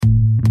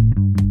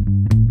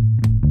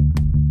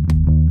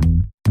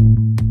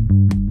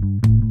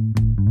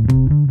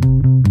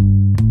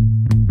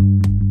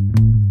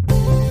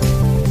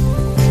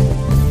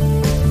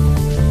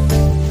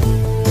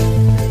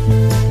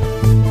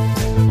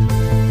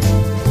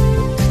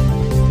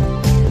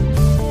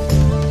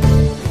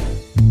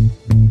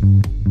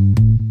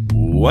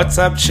What's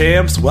up,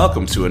 champs?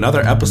 Welcome to another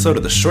episode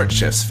of the Short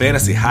Shifts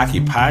Fantasy Hockey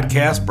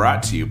Podcast,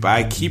 brought to you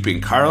by Keeping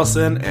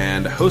Karlsson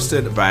and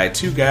hosted by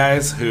two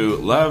guys who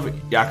love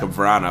Jakub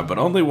Vrana, but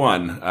only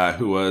one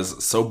who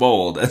was so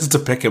bold as to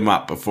pick him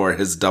up before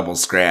his double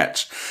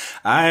scratch.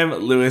 I'm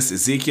Louis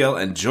Ezekiel,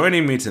 and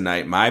joining me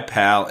tonight, my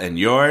pal and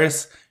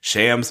yours,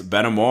 Shams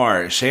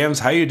Benamor. Shams,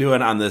 how you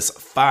doing on this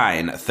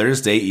fine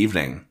Thursday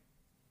evening?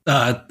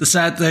 The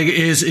sad thing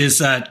is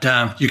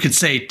that you could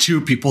say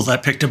two people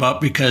that picked him up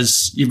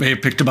because you may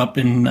have picked him up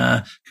in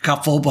a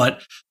couple,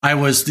 but I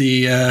was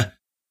the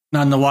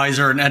none the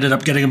wiser and ended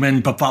up getting him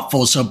in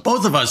Bapopful. So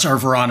both of us are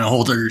Vrana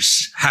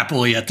holders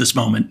happily at this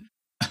moment.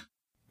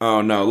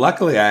 Oh, no.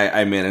 Luckily,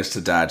 I managed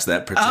to dodge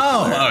that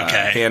particular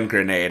hand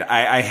grenade.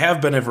 I have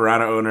been a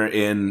Vrana owner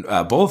in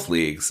both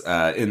leagues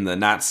in the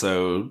not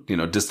so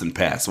distant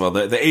past. Well,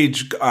 the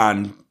age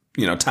on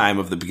time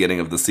of the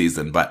beginning of the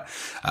season, but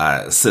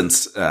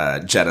since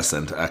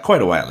jettisoned quite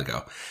a while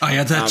ago. I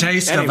had the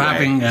taste of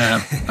having.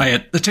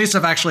 The taste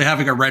of actually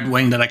having a Red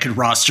Wing that I could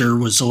roster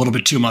was a little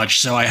bit too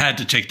much, so I had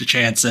to take the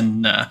chance,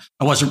 and I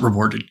wasn't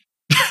rewarded.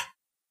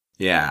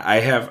 Yeah,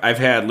 I've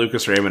had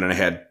Lucas Raymond, and I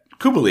had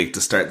Kubalik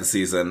to start the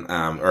season,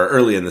 or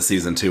early in the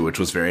season too, which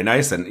was very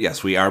nice. And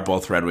yes, we are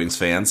both Red Wings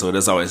fans, so it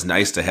is always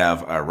nice to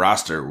have a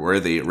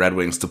roster-worthy Red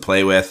Wings to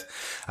play with.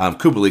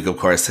 Kubalik, of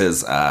course,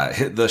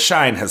 the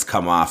shine has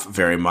come off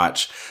very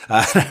much.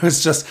 I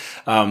was just,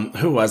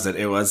 who was it?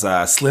 It was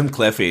Slim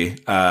Cliffy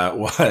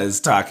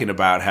was talking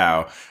about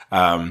how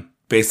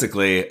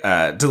basically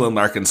Dylan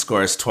Larkin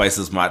scores twice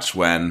as much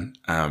when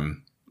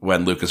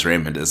Lucas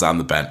Raymond is on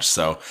the bench.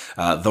 So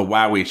the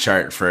Wowie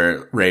chart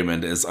for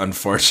Raymond is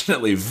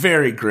unfortunately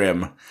very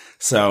grim.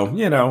 So,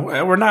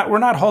 we're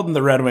not holding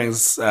the Red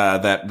Wings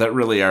that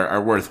really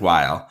are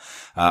worthwhile,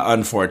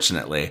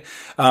 unfortunately.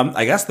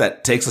 I guess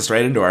that takes us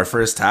right into our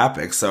first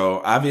topic.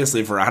 So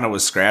obviously Vrana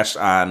was scratched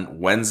on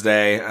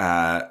Wednesday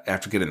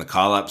after getting the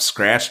call-up,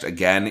 scratched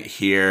again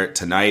here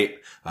tonight,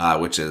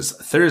 which is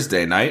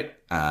Thursday night.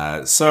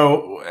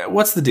 So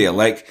what's the deal?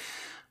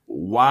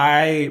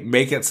 Why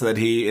make it so that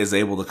he is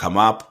able to come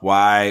up?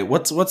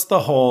 What's the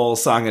whole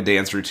song and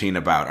dance routine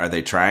about? Are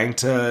they going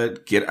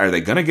to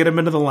get him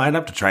into the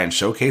lineup to try and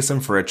showcase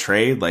him for a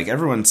trade?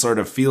 Everyone sort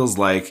of feels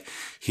like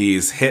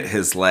he's hit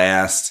his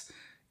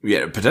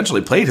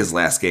potentially played his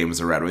last game as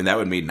a Red Wing. That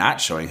would mean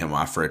not showing him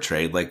off for a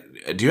trade.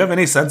 Do you have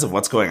any sense of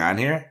what's going on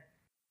here?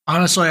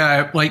 Honestly,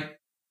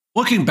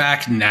 looking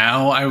back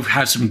now, I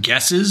have some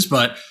guesses,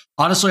 but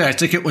honestly, I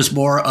think it was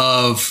more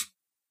of,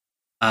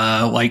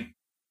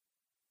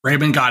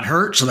 Raymond got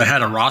hurt, so they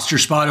had a roster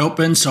spot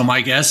open. So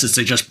my guess is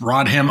they just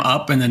brought him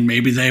up, and then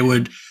maybe they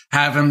would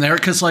have him there.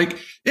 Because,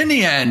 in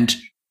the end,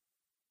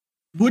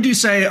 would you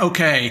say,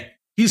 okay,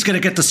 he's going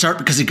to get the start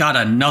because he got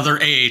another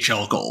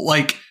AHL goal?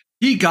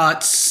 He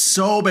got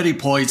so many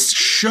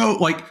points.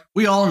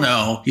 We all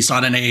know he's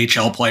not an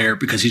AHL player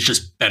because he's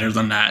just better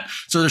than that.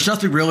 So there's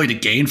nothing really to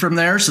gain from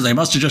there. So they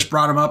must have just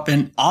brought him up.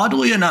 And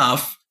oddly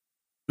enough,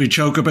 we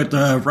choke up at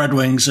the Red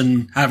Wings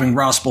and having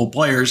Ross Bowl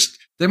players.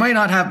 They might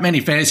not have many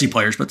fantasy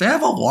players, but they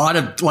have a lot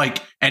of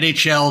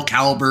NHL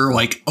caliber,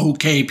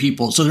 okay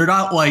people. So they're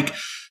not a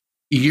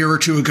year or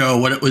two ago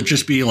when it would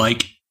just be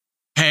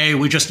hey,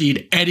 we just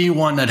need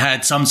anyone that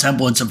had some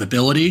semblance of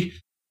ability.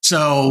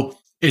 So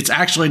it's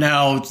actually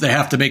now they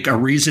have to make a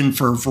reason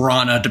for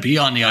Vrana to be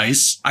on the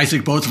ice. I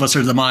think both of us are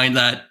of the mind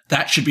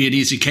that should be an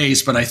easy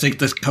case, but I think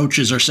the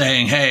coaches are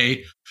saying,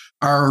 hey,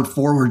 our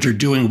forwards are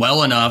doing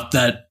well enough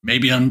that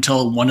maybe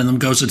until one of them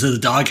goes into the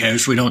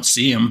doghouse, we don't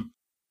see him.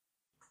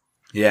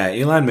 Yeah,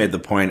 Elon made the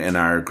point in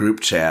our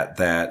group chat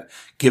that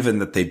given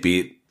that they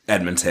beat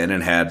Edmonton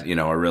and had,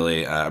 a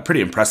really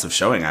pretty impressive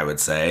showing, I would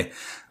say,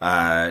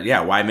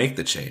 why make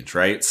the change,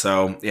 right?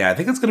 So, yeah, I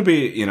think it's going to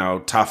be,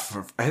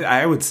 tough.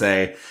 I would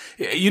say,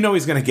 he's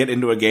going to get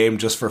into a game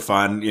just for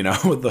fun,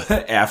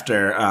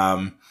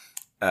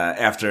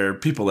 after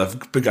people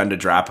have begun to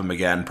drop him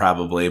again,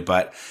 probably,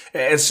 but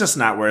it's just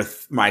not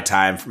worth my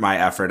time, my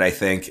effort. I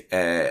think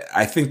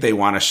they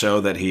want to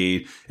show that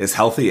he is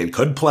healthy and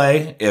could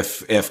play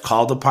if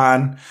called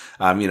upon.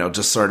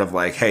 Just sort of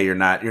hey, you're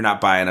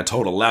not buying a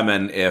total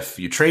lemon if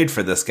you trade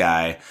for this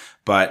guy.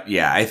 But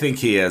yeah, I think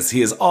he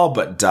is all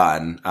but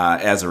done,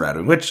 as a Red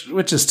Wing,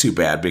 which is too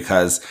bad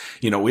because,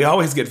 we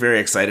always get very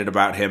excited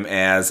about him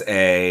as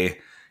a,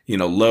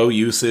 low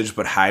usage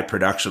but high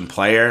production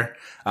player.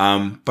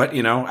 But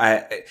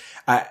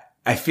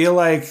I feel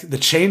like the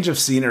change of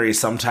scenery,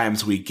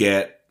 sometimes we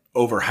get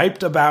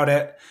overhyped about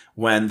it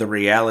when the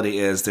reality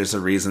is there's a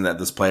reason that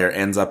this player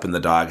ends up in the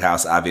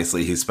doghouse.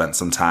 Obviously he spent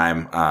some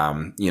time,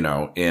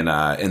 in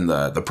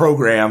the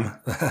program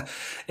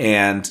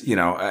and,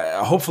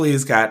 hopefully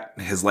he's got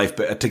his life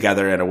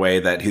together in a way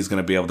that he's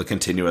going to be able to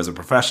continue as a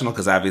professional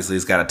because obviously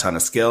he's got a ton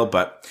of skill,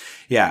 but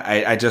yeah,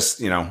 I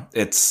just,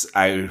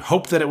 I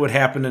hope that it would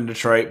happen in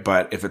Detroit,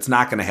 but if it's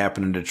not going to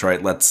happen in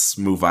Detroit, let's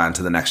move on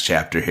to the next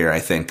chapter here, I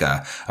think,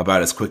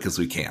 about as quick as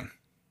we can.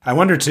 I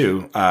wonder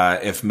too,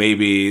 if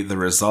maybe the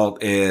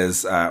result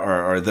is,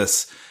 or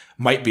this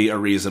might be a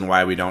reason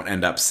why we don't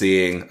end up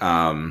seeing,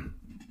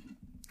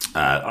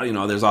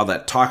 There's all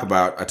that talk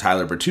about a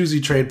Tyler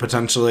Bertuzzi trade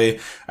potentially.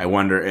 I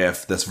wonder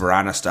if this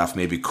Vrana stuff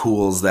maybe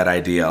cools that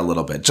idea a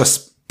little bit.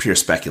 Just pure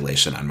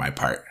speculation on my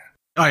part.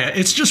 Oh yeah,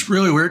 it's just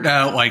really weird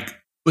now, like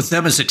with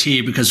them as a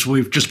team, because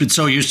we've just been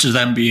so used to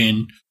them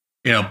being,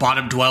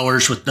 bottom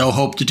dwellers with no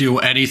hope to do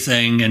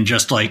anything and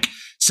just like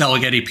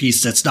selling any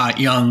piece that's not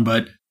young.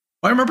 But if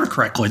I remember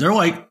correctly, they're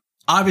like,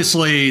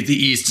 obviously the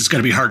East is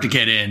going to be hard to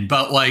get in,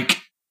 but like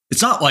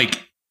it's not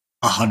like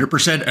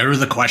 100% out of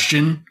the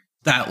question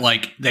that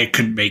like they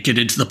could make it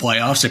into the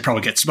playoffs. They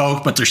probably get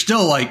smoked, but there's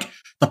still like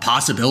the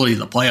possibility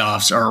the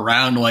playoffs are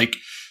around. Like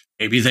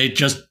maybe they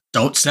just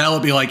don't sell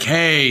and be like,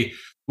 hey,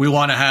 we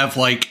want to have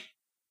like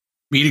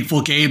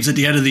meaningful games at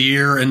the end of the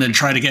year and then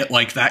try to get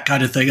like that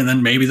kind of thing. And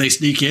then maybe they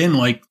sneak in.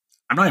 Like,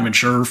 I'm not even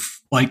sure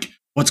if, like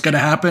what's going to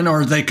happen,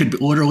 or they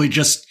could literally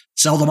just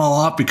sell them all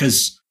off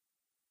because,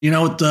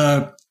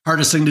 the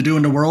hardest thing to do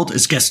in the world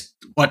is guess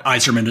what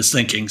Yzerman is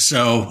thinking.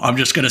 So I'm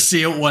just going to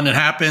see it when it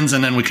happens,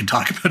 and then we can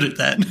talk about it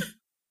then.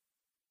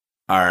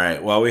 All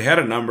right. Well, we had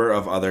a number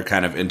of other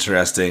kind of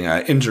interesting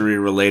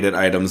injury-related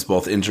items,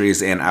 both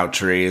injuries and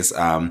outjuries,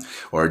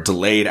 or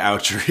delayed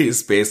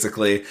outjuries,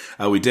 basically.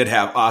 We did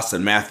have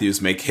Austin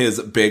Matthews make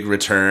his big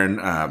return,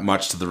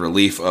 much to the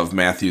relief of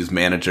Matthews'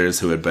 managers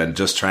who had been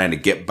just trying to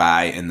get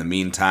by in the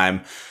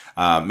meantime.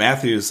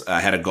 Matthews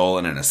had a goal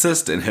and an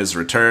assist in his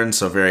return,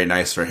 so very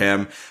nice for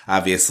him.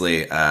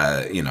 Obviously,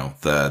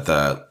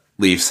 the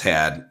Leafs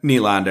had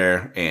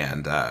Nylander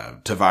and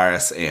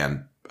Tavares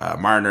and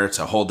Marner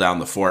to hold down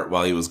the fort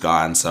while he was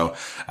gone. So,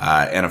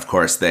 and of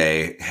course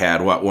they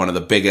had one of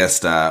the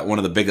biggest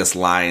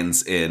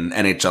lines in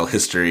NHL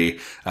history.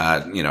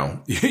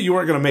 You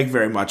weren't going to make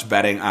very much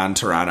betting on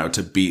Toronto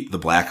to beat the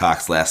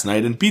Blackhawks last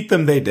night, and beat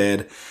them they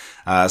did.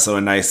 So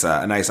a nice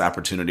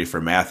opportunity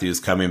for Matthews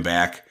coming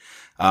back.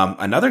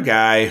 Another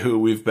guy who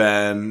we've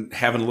been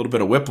having a little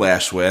bit of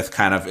whiplash with,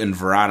 kind of in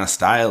Vrana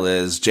style,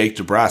 is Jake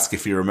DeBrusk.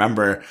 If you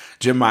remember,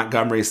 Jim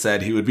Montgomery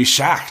said he would be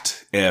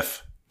shocked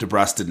if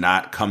DeBrusk did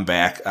not come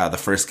back the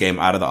first game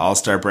out of the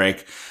All-Star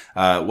break.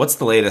 What's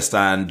the latest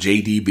on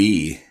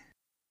JDB?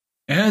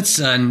 It's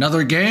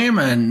another game,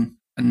 and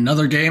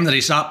another game that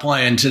he's not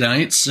playing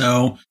tonight.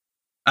 So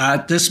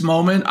at this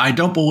moment, I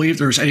don't believe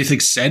there's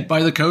anything said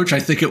by the coach. I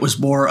think it was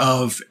more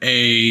of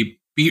a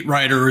beat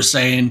writer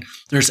saying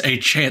there's a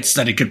chance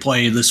that he could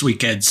play this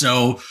weekend.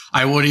 So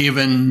I would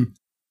even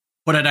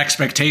put an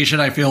expectation.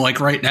 I feel like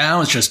right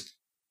now it's just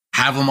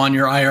have him on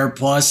your IR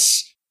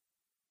plus,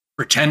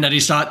 pretend that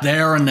he's not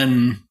there, and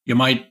then you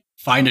might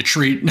find a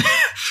treat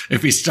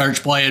if he starts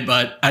playing.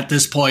 But at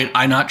this point,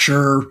 I'm not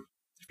sure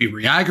if he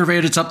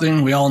re-aggravated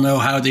something. We all know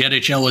how the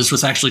NHL is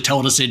with actually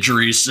telling us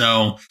injuries.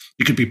 So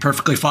he could be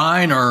perfectly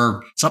fine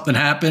or something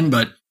happened,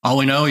 but all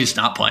we know, he's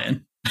not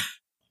playing.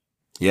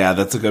 Yeah,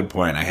 that's a good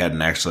point. I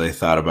hadn't actually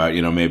thought about,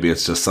 maybe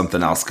it's just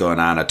something else going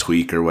on, a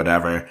tweak or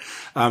whatever.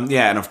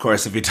 And of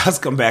course, if he does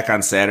come back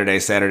on Saturday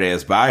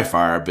is by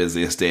far our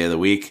busiest day of the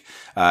week.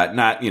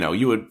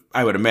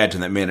 I would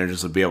imagine that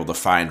managers would be able to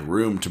find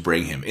room to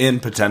bring him in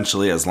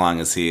potentially, as long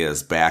as he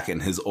is back in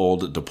his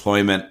old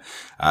deployment.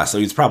 So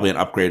he's probably an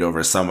upgrade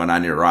over someone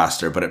on your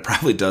roster, but it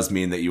probably does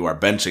mean that you are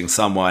benching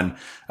someone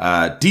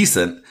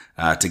decent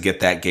to get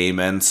that game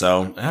in.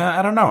 So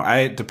I don't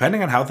know.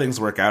 Depending on how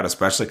things work out,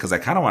 especially because I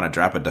kind of want to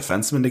drop a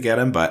defenseman to get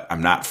him, but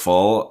I'm not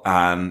full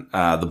on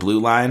the blue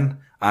line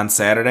on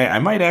Saturday. I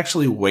might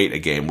actually wait a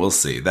game. We'll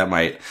see. That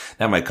might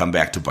come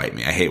back to bite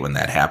me. I hate when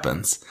that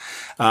happens.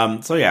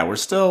 We're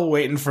still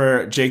waiting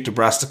for Jake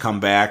DeBrusk to come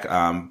back.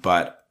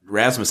 But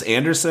Rasmus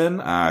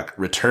Andersson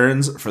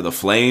returns for the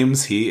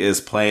Flames. He is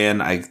playing.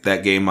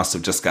 That game must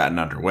have just gotten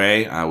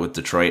underway with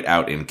Detroit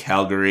out in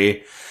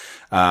Calgary.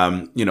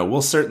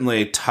 We'll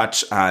certainly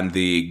touch on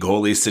the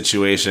goalie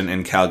situation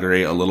in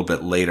Calgary a little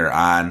bit later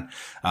on.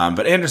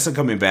 But Andersson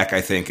coming back,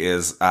 I think,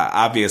 is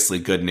obviously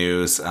good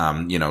news.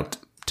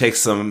 Takes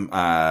some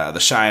the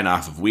shine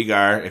off of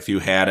Weegar if you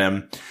had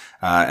him.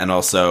 And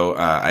also,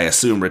 I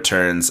assume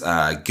returns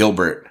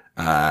Gilbert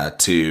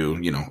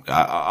to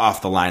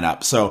off the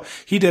lineup. So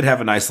he did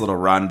have a nice little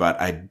run, but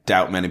I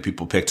doubt many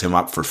people picked him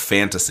up for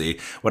fantasy.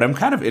 What I'm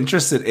kind of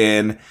interested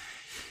in,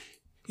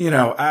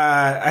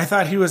 I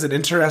thought he was an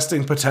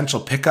interesting potential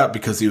pickup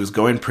because he was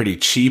going pretty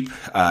cheap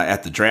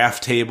at the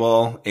draft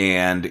table,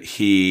 and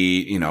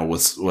he,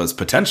 was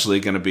potentially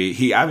going to be.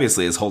 He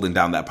obviously is holding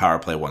down that power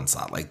play one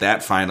slot. Like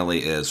that finally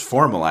is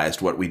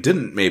formalized. What we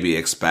didn't maybe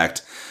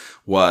expect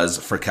was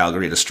for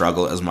Calgary to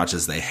struggle as much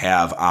as they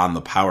have on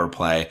the power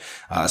play,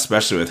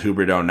 especially with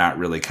Huberdeau not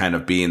really kind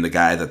of being the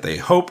guy that they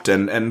hoped.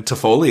 And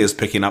Toffoli is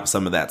picking up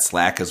some of that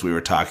slack, as we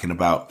were talking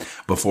about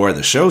before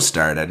the show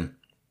started.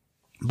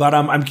 But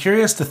I'm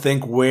curious to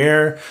think,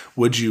 where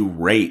would you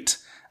rate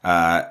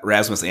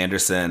Rasmus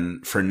Andersson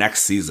for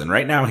next season?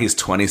 Right now, he's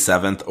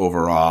 27th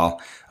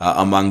overall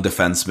among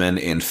defensemen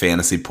in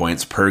fantasy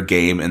points per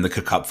game in the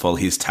Cupful.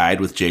 He's tied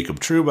with Jacob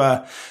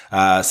Trouba.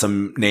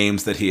 Some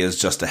names that he is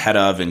just ahead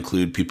of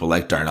include people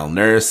like Darnell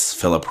Nurse,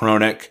 Philip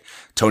Hronik,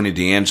 Tony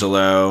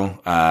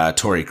DeAngelo,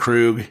 Torrey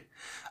Krug.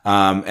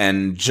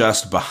 And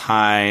just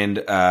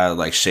behind,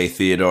 like Shea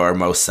Theodore,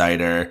 Mo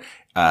Sider,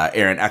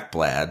 Aaron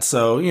Ekblad.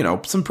 So, you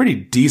know, some pretty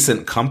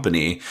decent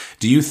company.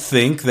 Do you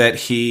think that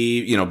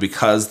he, you know,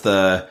 because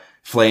the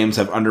Flames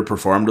have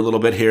underperformed a little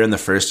bit here in the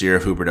first year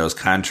of Huberdeau's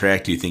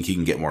contract, do you think he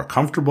can get more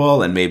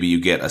comfortable and maybe you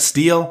get a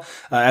steal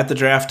at the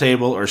draft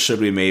table? Or should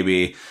we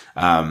maybe,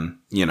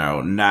 you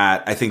know,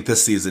 not, I think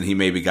this season he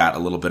maybe got a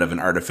little bit of an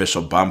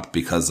artificial bump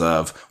because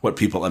of what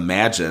people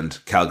imagined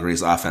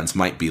Calgary's offense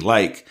might be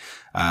like.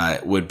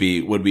 Would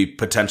we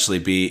potentially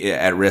be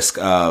at risk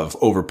of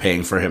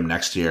overpaying for him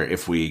next year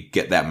if we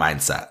get that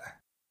mindset?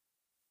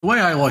 The way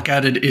I look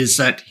at it is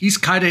that he's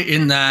kind of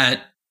in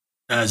that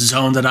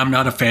zone that I'm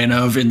not a fan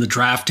of in the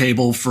draft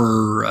table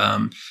for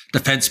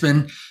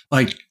defensemen.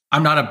 Like,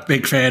 I'm not a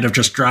big fan of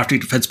just drafting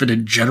defensemen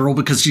in general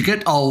because you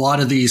get a lot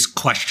of these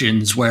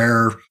questions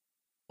where,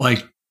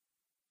 like,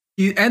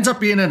 he ends up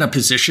being in a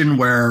position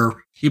where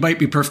he might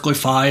be perfectly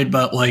fine,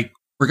 but, like,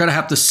 we're going to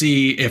have to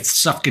see if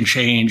stuff can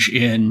change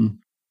in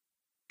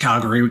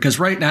Calgary, because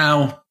right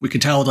now we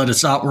can tell that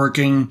it's not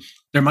working.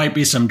 There might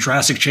be some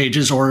drastic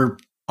changes, or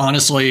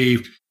honestly,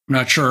 I'm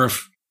not sure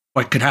if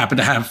what could happen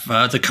to have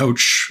the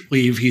coach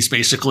leave. He's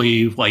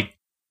basically like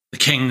the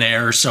king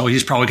there, so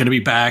he's probably going to be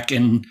back.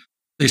 And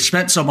they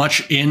spent so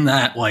much in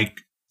that,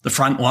 like, the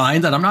front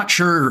line that I'm not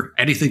sure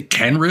anything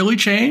can really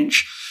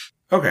change.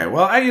 Okay,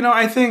 well,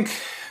 I think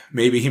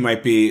maybe he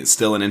might be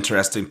still an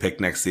interesting pick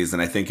next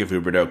season. I think if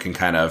Huberdeau can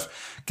kind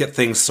of get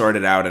things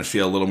sorted out and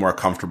feel a little more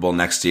comfortable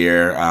next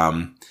year,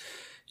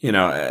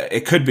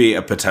 it could be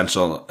a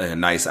potential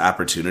nice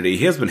opportunity.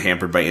 He has been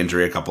hampered by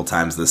injury a couple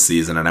times this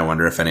season, and I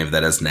wonder if any of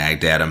that has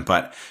nagged at him.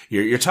 But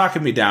you're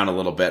talking me down a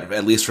little bit,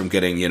 at least from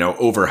getting,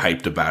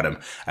 overhyped about him.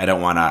 I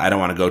don't want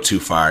to go too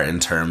far in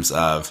terms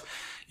of,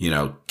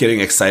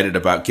 getting excited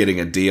about getting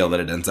a deal that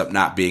it ends up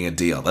not being a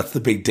deal. That's the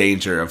big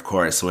danger, of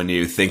course, when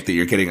you think that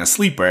you're getting a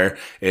sleeper,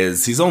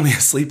 is he's only a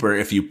sleeper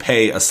if you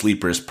pay a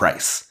sleeper's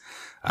price.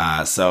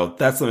 So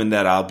that's something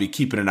that I'll be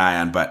keeping an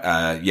eye on.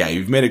 But,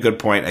 you've made a good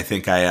point. I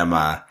think I'm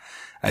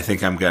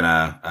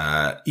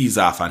gonna ease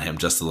off on him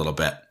just a little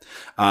bit.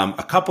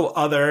 A couple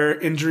other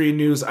injury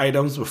news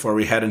items before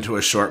we head into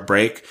a short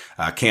break.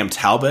 Cam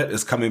Talbot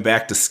is coming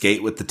back to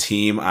skate with the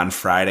team on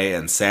Friday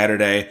and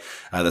Saturday.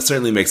 That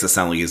certainly makes it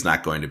sound like he's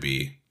not going to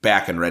be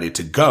back and ready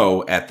to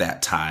go at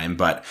that time,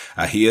 but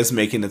he is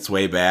making its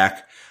way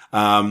back.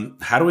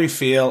 How do we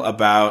feel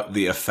about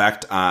the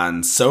effect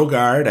on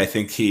Sogard? I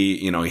think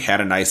he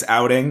had a nice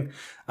outing,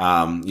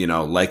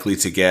 likely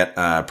to get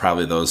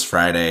probably those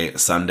Friday,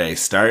 Sunday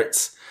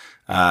starts,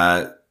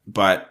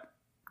 but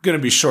going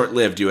to be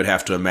short-lived, you would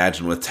have to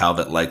imagine, with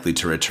Talbot likely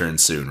to return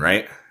soon,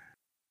 right?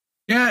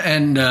 Yeah,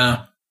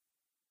 and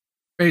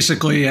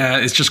basically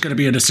it's just going to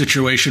be in a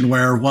situation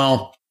where,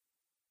 well,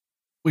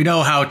 we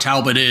know how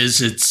Talbot is.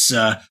 It's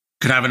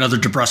could have another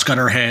DeBrusk on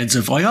our heads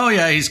of like, oh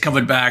yeah, he's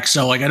coming back.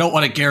 So like, I don't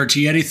want to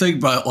guarantee anything,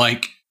 but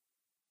like,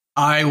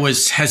 I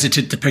was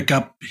hesitant to pick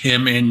up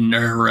him in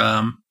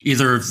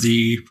either of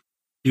the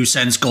new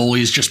Sens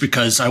goalies just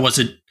because I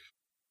wasn't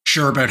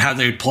sure about how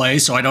they would play.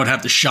 So I don't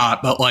have the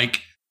shot, but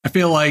like, I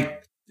feel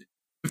like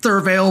if they're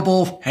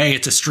available, hey,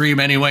 it's a stream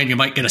anyway, and you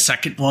might get a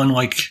second one.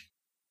 Like,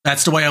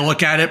 that's the way I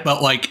look at it.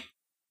 But like,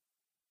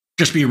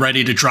 just be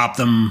ready to drop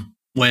them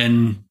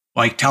when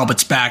like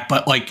Talbot's back.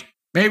 But like,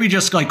 maybe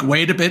just like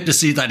wait a bit to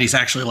see that he's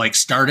actually like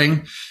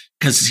starting,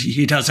 because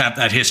he does have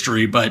that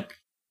history. But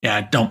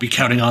yeah, don't be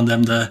counting on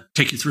them to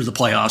take you through the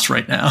playoffs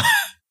right now.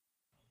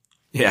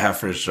 Yeah,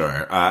 for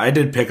sure. I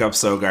did pick up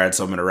Sogard,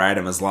 so I'm going to ride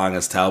him as long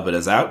as Talbot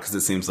is out, because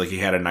it seems like he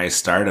had a nice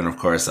start. And of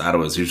course,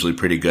 Ottawa's usually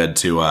pretty good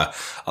to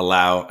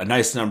allow a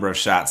nice number of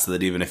shots, so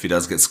that even if he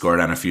does get scored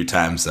on a few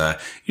times,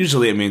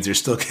 usually it means you're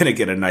still going to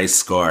get a nice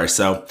score.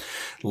 So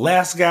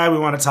last guy we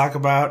want to talk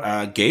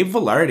about, Gabe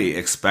Vilardi,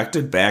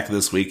 expected back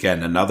this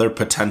weekend. Another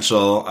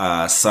potential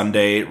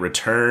Sunday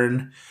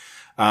return.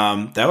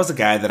 That was a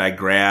guy that I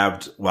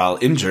grabbed while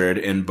injured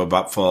in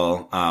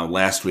Babupful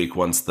last week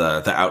once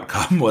the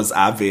outcome was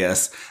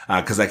obvious,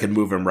 because I could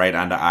move him right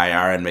onto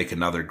IR and make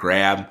another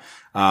grab.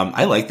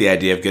 I like the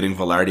idea of getting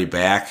Vilardi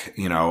back.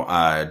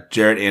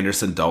 Jared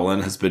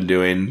Anderson-Dolan has been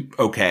doing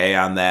okay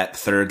on that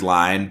third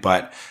line,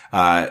 but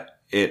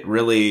it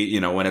really,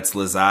 when it's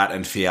Lizotte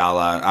and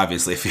Fiala,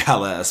 obviously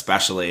Fiala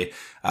especially,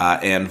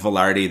 and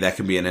Vilardi, that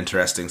can be an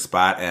interesting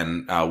spot.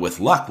 And with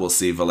luck, we'll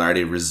see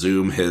Vilardi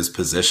resume his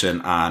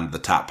position on the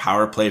top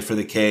power play for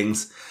the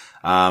Kings.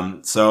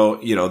 So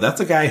that's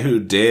a guy who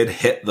did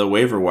hit the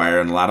waiver wire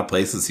in a lot of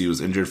places. He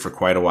was injured for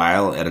quite a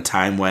while at a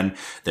time when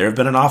there have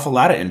been an awful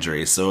lot of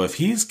injuries. So if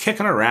he's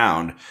kicking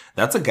around,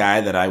 that's a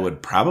guy that I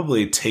would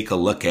probably take a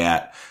look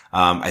at.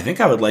 I think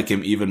I would like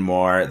him even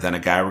more than a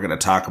guy we're going to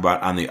talk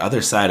about on the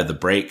other side of the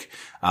break.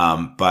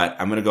 But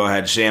I'm going to go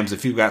ahead, Shams,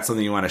 if you've got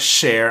something you want to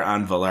share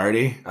on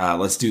Vilardi,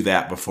 let's do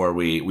that before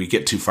we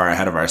get too far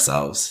ahead of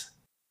ourselves.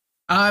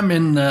 I'm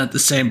in the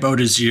same boat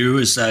as you,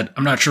 is that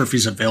I'm not sure if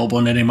he's available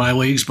in any of my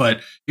leagues,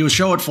 but he was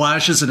showing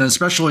flashes, and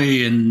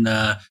especially in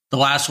the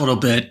last little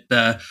bit,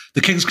 the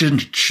Kings can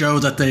show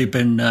that they've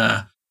been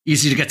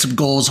easy to get some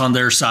goals on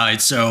their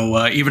side.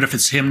 So even if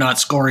it's him not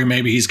scoring,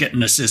 maybe he's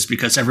getting assists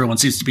because everyone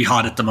seems to be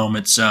hot at the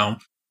moment. So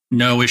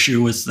no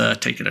issue with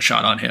taking a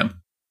shot on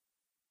him.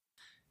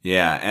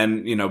 Yeah,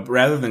 and,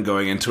 rather than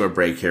going into a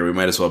break here, we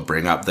might as well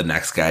bring up the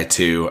next guy,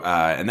 too.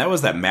 And that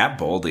was that Matt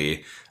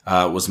Boldy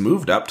was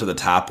moved up to the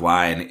top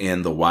line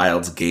in the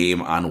Wild's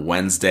game on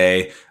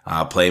Wednesday,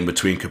 playing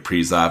between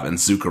Kaprizov and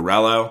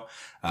Zuccarello.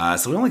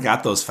 So we only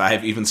got those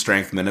 5 even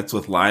strength minutes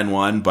with line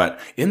 1, but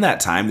in that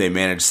time they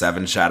managed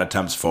 7 shot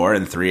attempts for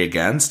and 3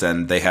 against,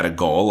 and they had a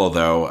goal,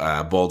 although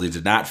Boldy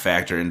did not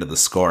factor into the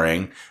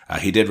scoring.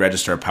 He did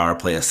register a power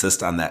play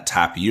assist on that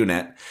top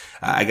unit.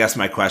 I guess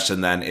my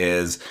question then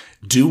is,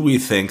 do we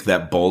think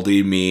that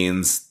Boldy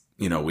means,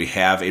 we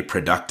have a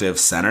productive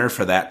center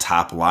for that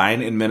top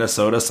line in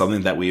Minnesota,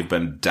 something that we've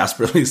been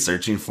desperately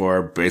searching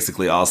for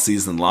basically all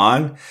season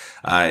long?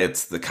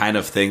 It's the kind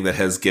of thing that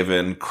has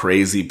given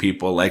crazy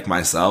people like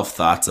myself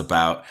thoughts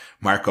about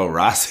Marco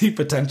Rossi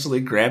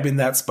potentially grabbing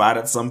that spot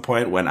at some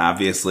point, when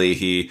obviously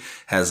he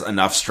has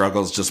enough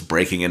struggles just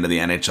breaking into the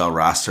NHL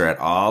roster at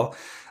all.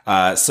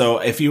 So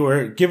if you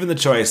were given the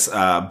choice,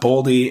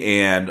 Boldy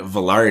and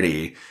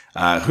Vilardi,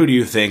 who do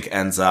you think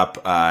ends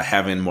up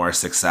having more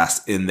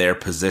success in their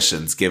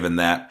positions, given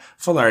that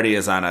Vilardi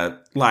is on a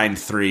line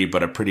 3,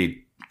 but a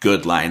pretty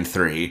good line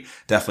 3,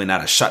 definitely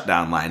not a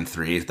shutdown line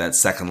 3. That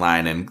second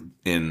line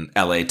in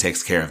LA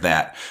takes care of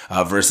that,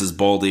 versus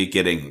Boldy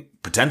getting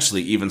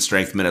potentially even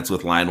strength minutes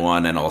with line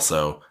 1 and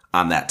also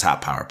on that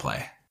top power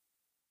play.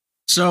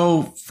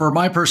 So for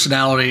my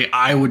personality,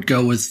 I would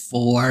go with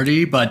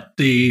Vilardi, but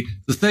the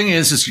thing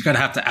is you're going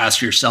to have to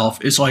ask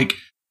yourself, is like,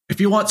 if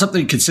you want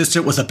something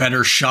consistent with a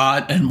better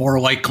shot and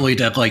more likely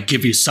to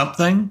give you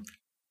something,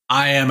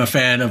 I am a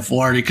fan of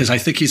Vilardi because I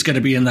think he's going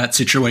to be in that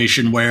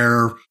situation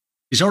where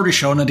he's already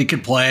shown that he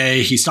can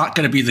play. He's not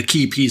going to be the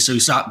key piece, so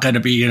he's not going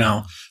to be,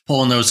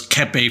 pulling those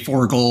Kepe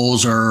 4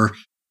 goals or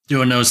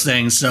doing those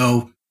things.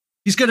 So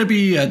he's going to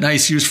be a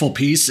nice, useful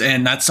piece,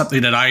 and that's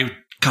something that I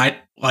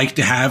like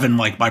to have in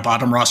my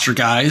bottom roster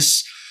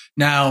guys.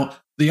 Now,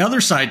 the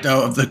other side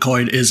though of the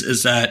coin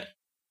is that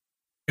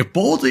if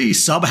Boldy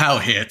somehow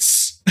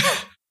hits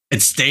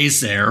and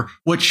stays there,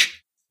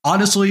 which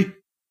honestly,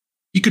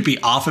 you could be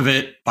off of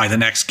it by the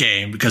next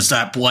game because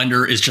that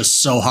blender is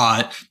just so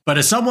hot. But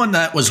as someone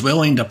that was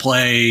willing to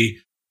play,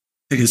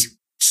 I think it's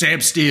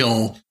Sam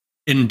Steele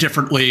in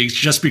different leagues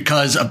just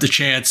because of the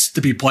chance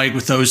to be playing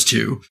with those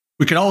two,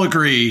 we can all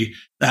agree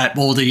that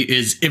Boldy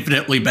is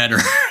infinitely better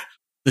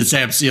than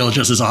Sam Steele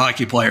just as a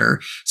hockey player.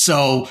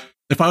 So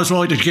if I was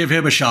willing to give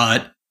him a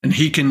shot and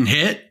he can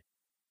hit,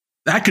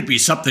 that could be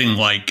something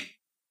like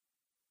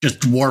just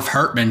dwarf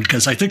Hartman,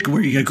 because I think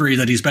we agree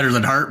that he's better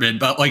than Hartman,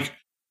 but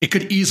it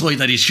could easily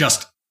that he's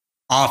just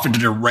off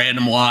into a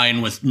random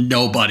line with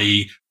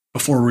nobody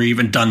before we're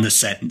even done the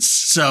sentence.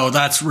 So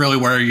that's really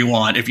where you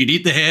want. If you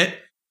need the hit,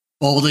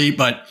 Boldy,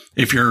 but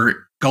if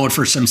you're going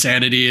for some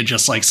sanity and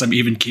just some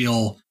even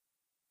keel,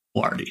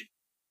 Vilardi.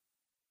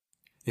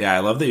 Yeah, I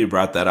love that you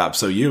brought that up.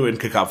 So you and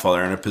Kakopfel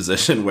are in a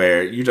position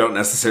where you don't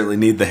necessarily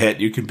need the hit.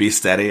 You can be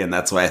steady, and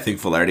that's why I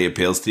think Vilardi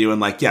appeals to you.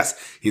 And yes,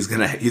 he's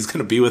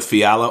gonna be with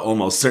Fiala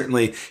almost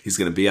certainly. He's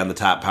gonna be on the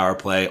top power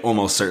play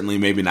almost certainly.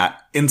 Maybe not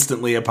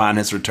instantly upon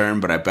his return,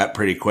 but I bet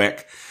pretty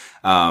quick.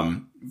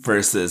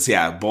 Versus,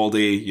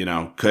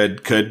 Boldy,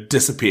 could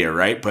disappear,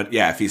 right? But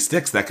if he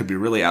sticks, that could be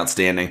really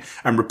outstanding.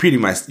 I'm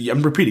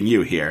repeating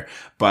you here,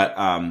 but,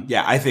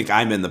 I think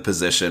I'm in the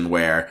position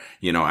where,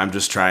 I'm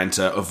just trying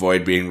to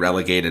avoid being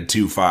relegated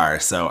too far.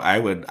 So I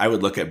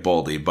would look at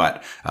Boldy,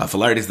 but,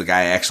 Vilardi's the guy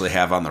I actually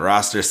have on the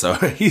roster. So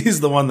he's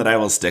the one that I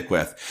will stick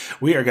with.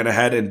 We are going to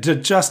head into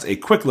just a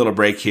quick little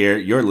break here.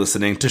 You're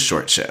listening to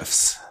Short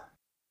Shifts.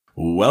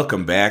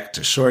 Welcome back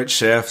to Short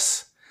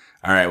Shifts.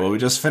 All right, well, we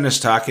just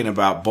finished talking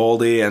about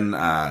Boldy and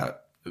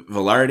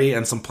Vilardi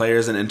and some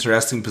players in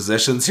interesting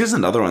positions. Here's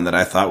another one that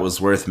I thought was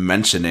worth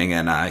mentioning,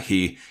 and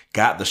he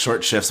got the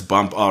Short Shifts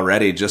bump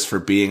already just for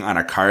being on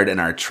a card in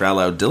our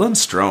Trello. Dylan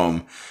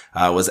Strome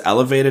was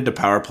elevated to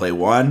power play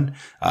 1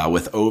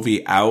 with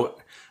Ovi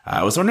out.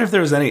 I was wondering if there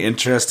was any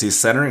interest. He's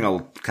centering a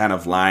kind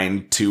of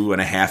line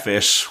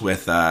 2.5-ish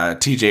with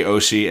TJ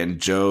Oshie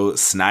and Joe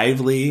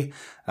Snively.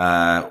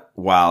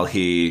 While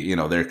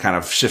they're kind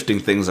of shifting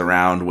things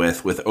around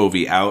with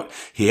Ovi out.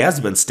 He has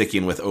been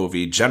sticking with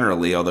Ovi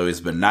generally, although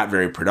he's been not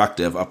very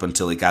productive up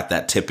until he got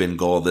that tip-in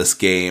goal this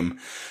game.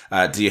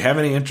 Do you have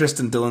any interest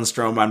in Dylan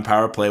Strome on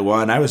power play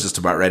 1? I was just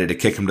about ready to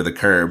kick him to the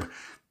curb.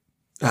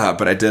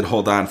 But I did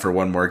hold on for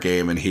one more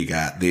game, and he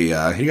got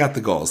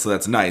the goal, so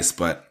that's nice,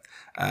 but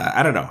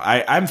I don't know.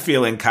 I'm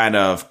feeling kind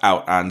of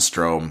out on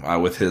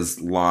Strome with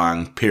his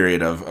long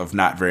period of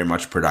not very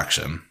much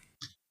production.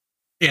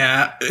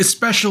 Yeah,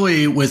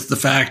 especially with the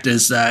fact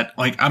is that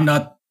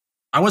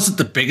I wasn't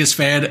the biggest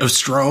fan of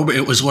Strome.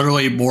 It was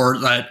literally more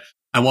that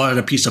I wanted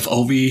a piece of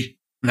Ovi,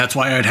 and that's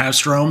why I'd have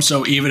Strome.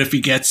 So even if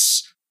he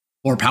gets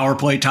more power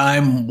play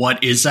time,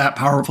 what is that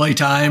power play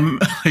time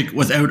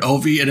without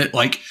Ovi in it?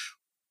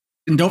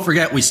 And don't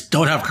forget, we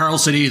don't have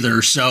Carlson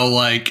either. So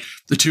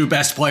the two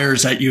best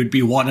players that you'd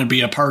be wanting to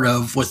be a part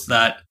of with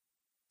that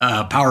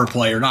power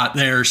play are not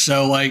there.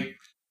 So like,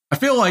 I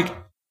feel like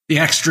the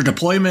extra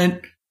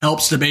deployment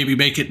helps to maybe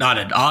make it not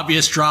an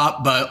obvious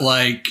drop, but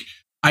like,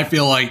 I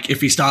feel like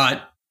if he's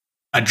not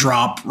a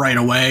drop right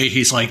away,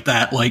 he's like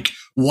that, like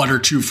 1 or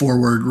 2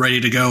 forward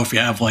ready to go. If you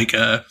have like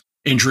a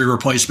injury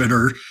replacement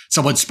or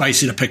someone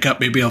spicy to pick up,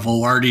 maybe a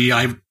Velarde,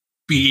 I'd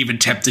be even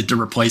tempted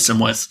to replace him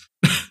with.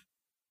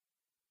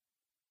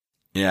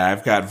 Yeah,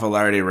 I've got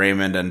Velarde,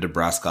 Raymond, and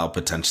DeBrusque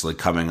potentially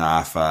coming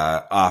off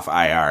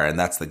IR, and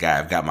that's the guy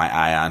I've got my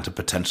eye on to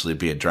potentially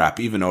be a drop,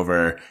 even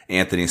over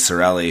Anthony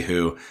Cirelli,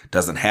 who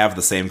doesn't have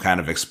the same kind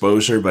of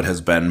exposure, but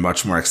has been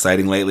much more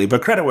exciting lately.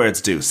 But credit where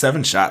it's due.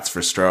 7 shots for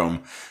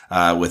Strome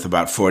with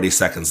about 40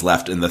 seconds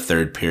left in the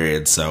third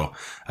period, so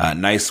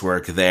nice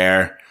work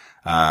there.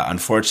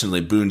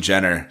 Unfortunately, Boone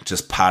Jenner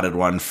just potted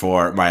one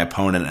for my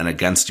opponent and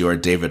against your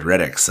David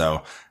Riddick.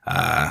 So,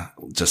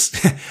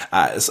 just,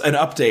 an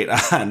update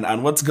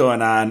on what's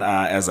going on,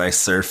 as I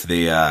surf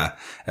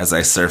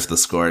the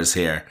scores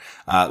here.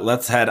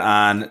 Let's head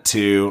on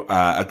to,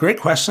 a great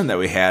question that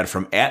we had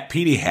from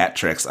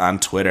 @PDHattricks on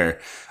Twitter.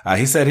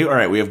 He said, all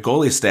right, we have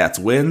goalie stats,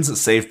 wins,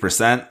 save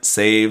percent,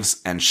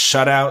 saves, and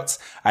shutouts.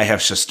 I have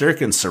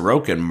Shesterkin,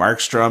 Sorokin,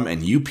 Markstrom,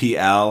 and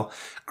UPL.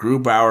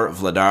 Grubauer,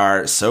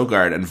 Vladar,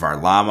 Sogard, and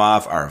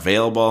Varlamov are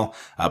available.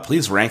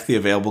 Please rank the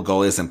available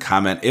goalies and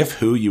comment if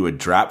who you would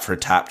drop for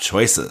top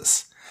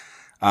choices.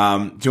 Do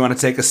you want to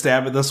take a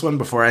stab at this one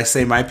before I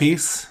say my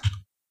piece?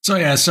 So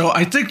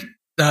I think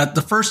that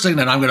the first thing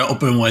that I'm going to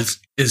open with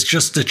is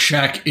just to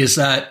check is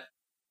that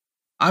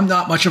I'm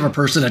not much of a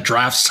person that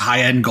drafts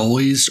high-end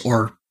goalies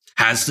or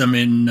has them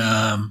in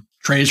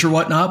trades or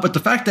whatnot, but the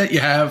fact that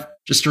you have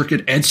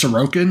Shesterkin and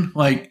Sorokin,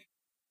 like,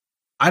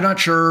 I'm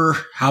not sure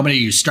how many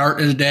you start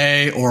in a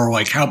day or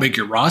like how big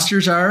your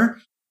rosters are.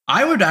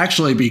 I would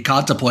actually be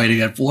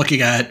contemplating of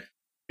looking at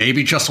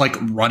maybe just like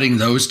running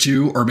those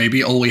two or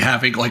maybe only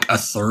having like a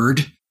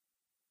third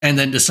and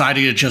then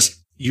deciding to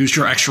just use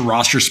your extra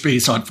roster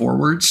space on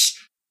forwards.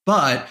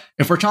 But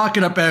if we're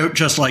talking about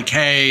just like,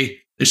 hey,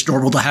 it's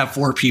normal to have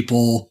 4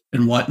 people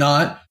and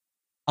whatnot,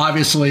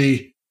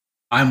 obviously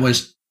I'm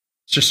with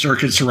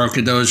Shesterkin,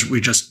 Sorokin, those we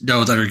just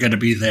know that are going to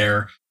be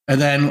there. And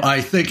then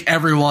I think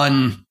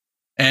everyone...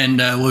 And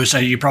Lewis,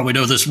 you probably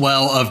know this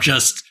well, of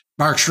just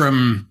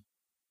Markstrom,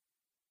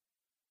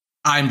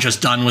 I'm just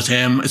done with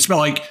him. It's about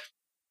like,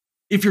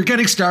 if you're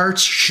getting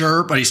starts,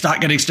 sure, but he's not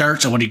getting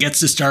starts. And when he gets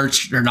the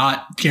starts, they're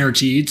not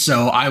guaranteed.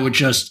 So I would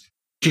just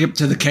kick him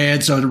to the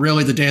can. So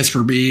really the dance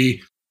for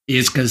me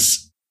is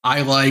because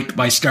I like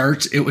my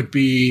starts. It would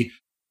be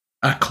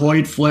a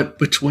coin flip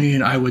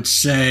between, I would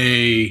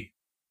say,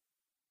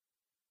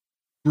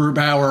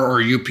 Grubauer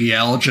or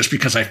UPL, just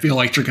because I feel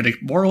like they're going to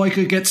more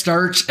likely get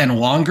starts and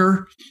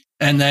longer.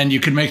 And then you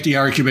can make the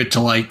argument to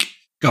like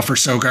go for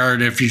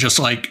Sogard if you just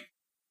like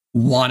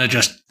want to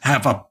just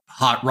have a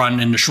hot run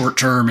in the short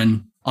term.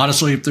 And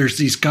honestly, if there's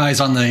these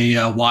guys on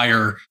the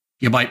wire,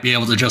 you might be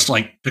able to just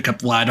like pick up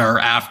Vladar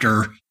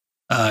after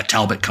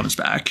Talbot comes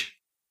back.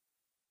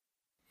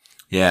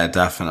 Yeah,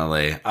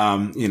 definitely.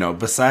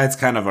 Besides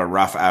kind of a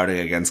rough outing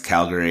against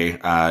Calgary,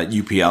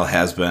 UPL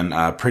has been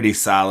pretty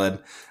solid.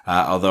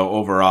 Although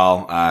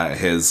overall,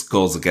 his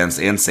goals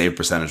against and save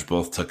percentage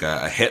both took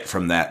a hit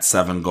from that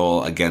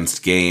 7-goal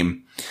against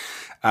game.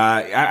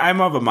 I'm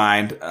of a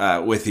mind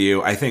with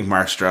you. I think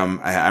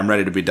Markstrom, I'm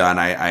ready to be done.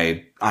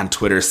 I on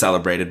Twitter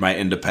celebrated my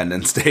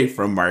Independence Day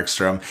from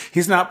Markstrom.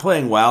 He's not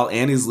playing well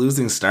and he's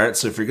losing starts.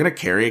 So if you're going to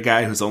carry a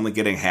guy who's only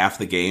getting half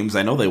the games,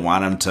 I know they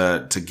want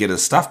him to get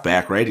his stuff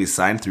back, right? He's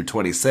signed through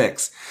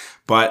 26.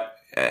 But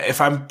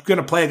if I'm going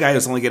to play a guy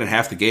who's only getting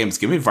half the games,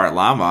 give me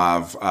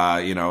Varlamov,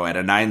 at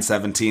a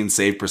 .917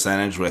 save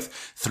percentage with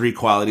 3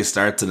 quality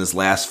starts in his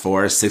last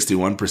 4,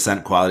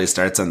 61% quality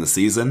starts on the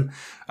season.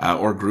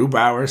 Or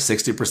Grubauer,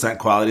 60%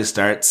 quality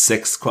starts,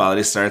 6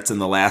 quality starts in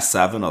the last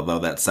 7, although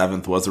that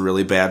 7th was a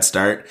really bad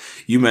start.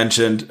 You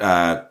mentioned,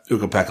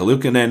 Ukko-Pekka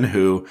Luukkonen,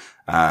 who,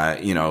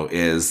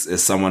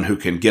 is someone who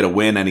can get a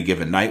win any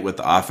given night with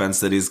the offense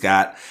that he's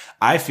got.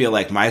 I feel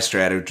like my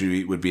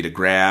strategy would be to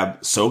grab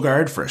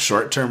Sogard for a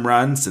short-term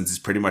run since he's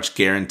pretty much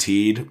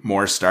guaranteed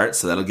more starts.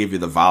 So that'll give you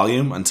the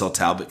volume until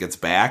Talbot gets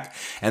back.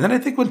 And then I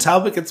think when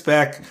Talbot gets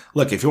back,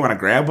 look, if you want to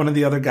grab one of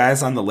the other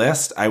guys on the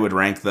list, I would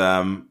rank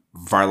them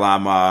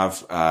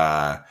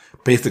Varlamov,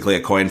 basically a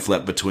coin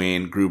flip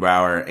between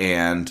Grubauer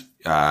and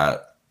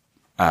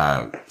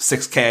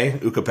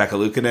 6K, Ukko-Pekka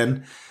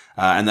Luukkonen.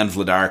 And then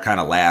Vladar kind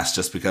of last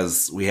just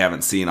because we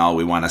haven't seen all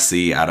we want to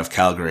see out of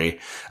Calgary.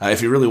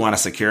 If you really want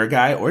to secure a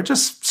guy or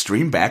just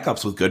stream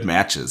backups with good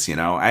matches,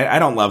 I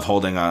don't love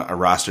holding a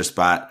roster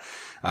spot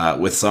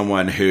with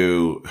someone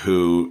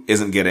who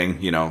isn't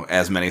getting,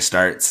 as many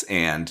starts.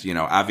 And,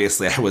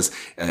 obviously I was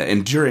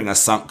enduring a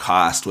sunk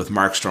cost with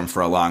Markstrom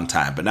for a long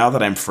time. But now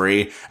that I'm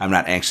free, I'm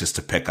not anxious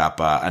to pick up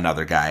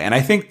another guy. And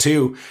I think,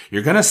 too,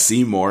 you're going to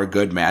see more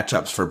good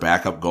matchups for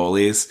backup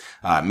goalies,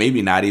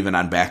 maybe not even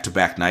on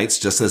back-to-back nights.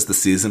 Just as the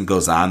season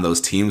goes on,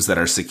 those teams that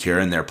are secure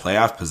in their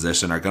playoff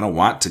position are going to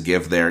want to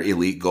give their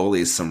elite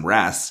goalies some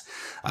rest.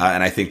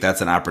 And I think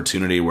that's an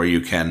opportunity where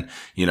you can,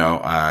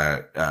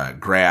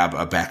 grab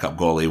a backup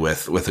goalie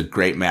with a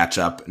great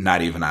matchup,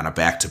 not even on a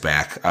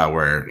back-to-back,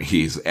 where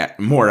he's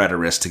more at a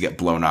risk to get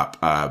blown up,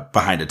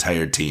 behind a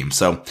tired team.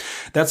 So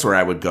that's where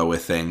I would go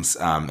with things.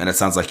 And it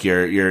sounds like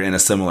you're in a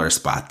similar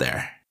spot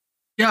there.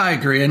 Yeah, I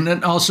agree. And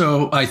then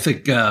also I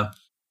think,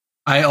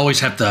 I always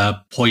have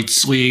the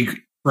points league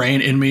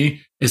brain in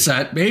me, is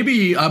that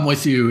maybe I'm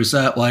with you, is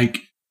that like,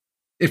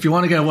 if you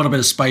want to get a little bit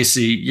of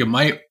spicy, you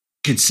might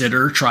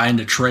consider trying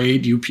to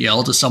trade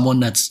UPL to someone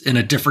that's in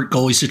a different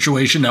goalie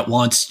situation that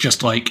wants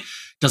just like,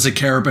 doesn't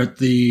care about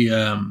the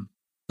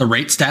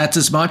rate stats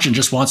as much and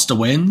just wants to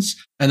wins.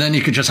 And then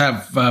you could just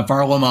have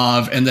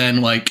Varlamov, and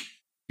then like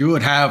you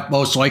would have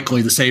most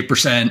likely the save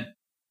percent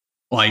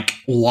like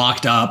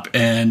locked up,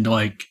 and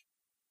like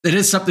it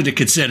is something to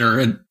consider.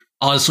 And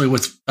honestly,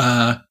 with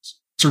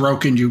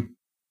Sorokin, you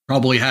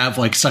probably have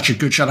like such a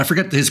good shot. I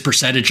forget his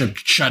percentage of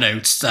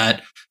shutouts,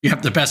 that you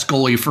have the best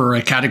goalie for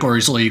a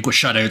categories league with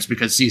shutouts,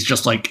 because he's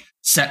just like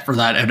set for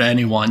that at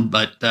anyone.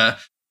 But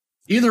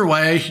either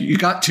way, you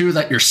got two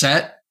that you're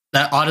set.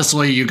 That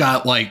honestly, you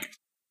got like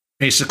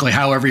basically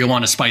however you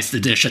want to spice the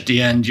dish at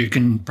the end. You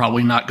can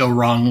probably not go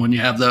wrong when you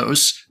have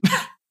those.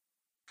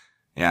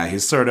 Yeah,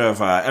 he's sort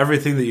of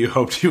everything that you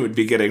hoped you would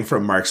be getting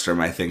from Markstrom,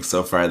 I think,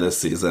 so far this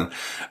season.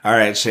 All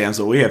right, Shams,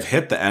 well, we have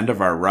hit the end of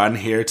our run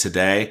here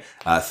today.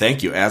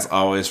 Thank you, as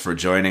always, for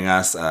joining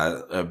us.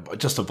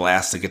 Just a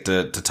blast to get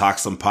to talk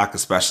some puck,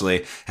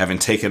 especially having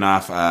taken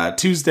off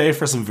Tuesday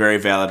for some very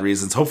valid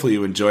reasons. Hopefully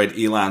you enjoyed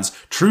Elon's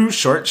true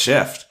short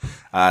shift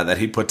that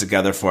he put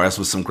together for us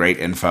with some great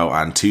info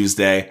on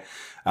Tuesday.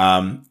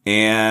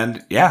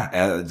 And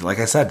yeah, like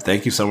I said,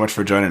 thank you so much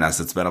for joining us.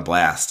 It's been a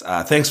blast.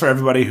 Thanks for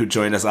everybody who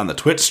joined us on the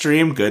Twitch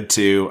stream. Good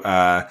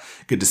to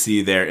see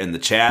you there in the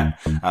chat.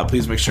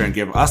 Please make sure and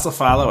give us a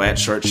follow at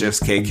Short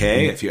Shifts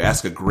KK. If you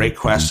ask a great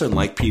question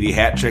like PD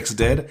Hattricks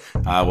did,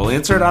 we'll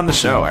answer it on the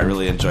show. I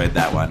really enjoyed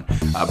that one.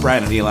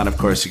 Brian and Elon, of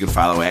course, you can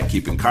follow at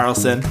Keeping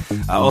Carlson.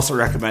 I also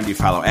recommend you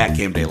follow at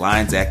Game Day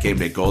Lines, at Game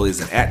Day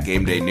Goalies, and at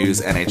Game Day News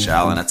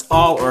NHL. And it's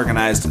all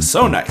organized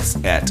so nice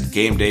at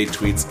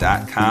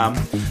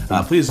GameDayTweets.com.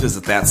 Please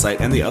visit that site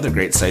and the other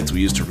great sites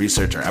we use to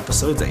research our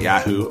episodes at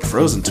Yahoo,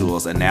 Frozen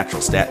Tools, and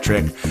Natural Stat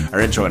Trick. Our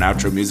intro and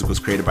outro music was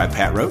created by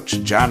Pat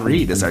Roach. John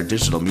Reed is our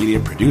digital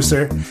media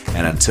producer.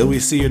 And until we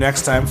see you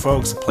next time,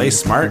 folks, play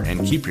smart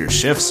and keep your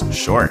shifts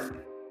short.